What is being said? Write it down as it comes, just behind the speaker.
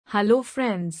Hello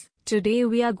friends, today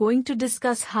we are going to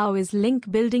discuss how is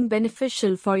link building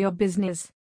beneficial for your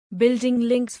business. Building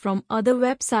links from other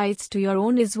websites to your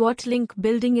own is what link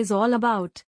building is all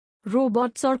about.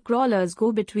 Robots or crawlers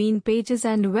go between pages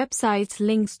and websites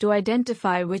links to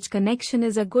identify which connection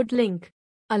is a good link.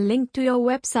 A link to your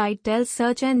website tells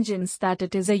search engines that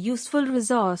it is a useful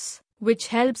resource, which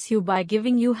helps you by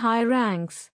giving you high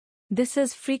ranks. This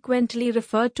is frequently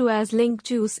referred to as link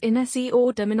juice in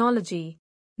SEO terminology.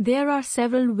 There are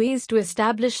several ways to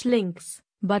establish links,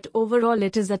 but overall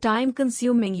it is a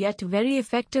time-consuming yet very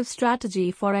effective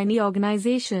strategy for any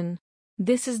organization.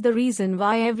 This is the reason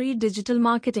why every digital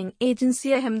marketing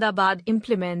agency in Ahmedabad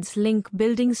implements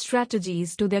link-building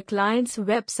strategies to their clients'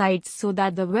 websites so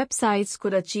that the websites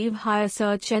could achieve higher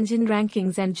search engine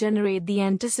rankings and generate the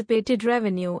anticipated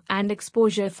revenue and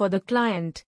exposure for the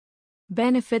client.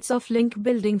 Benefits of link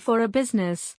building for a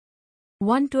business.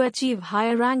 1. To achieve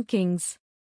higher rankings.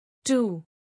 2.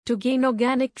 To gain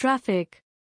organic traffic.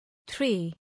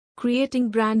 3. Creating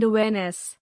brand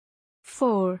awareness.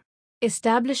 4.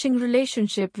 Establishing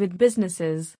relationship with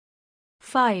businesses.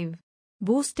 5.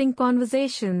 Boosting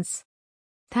conversations.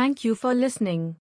 Thank you for listening.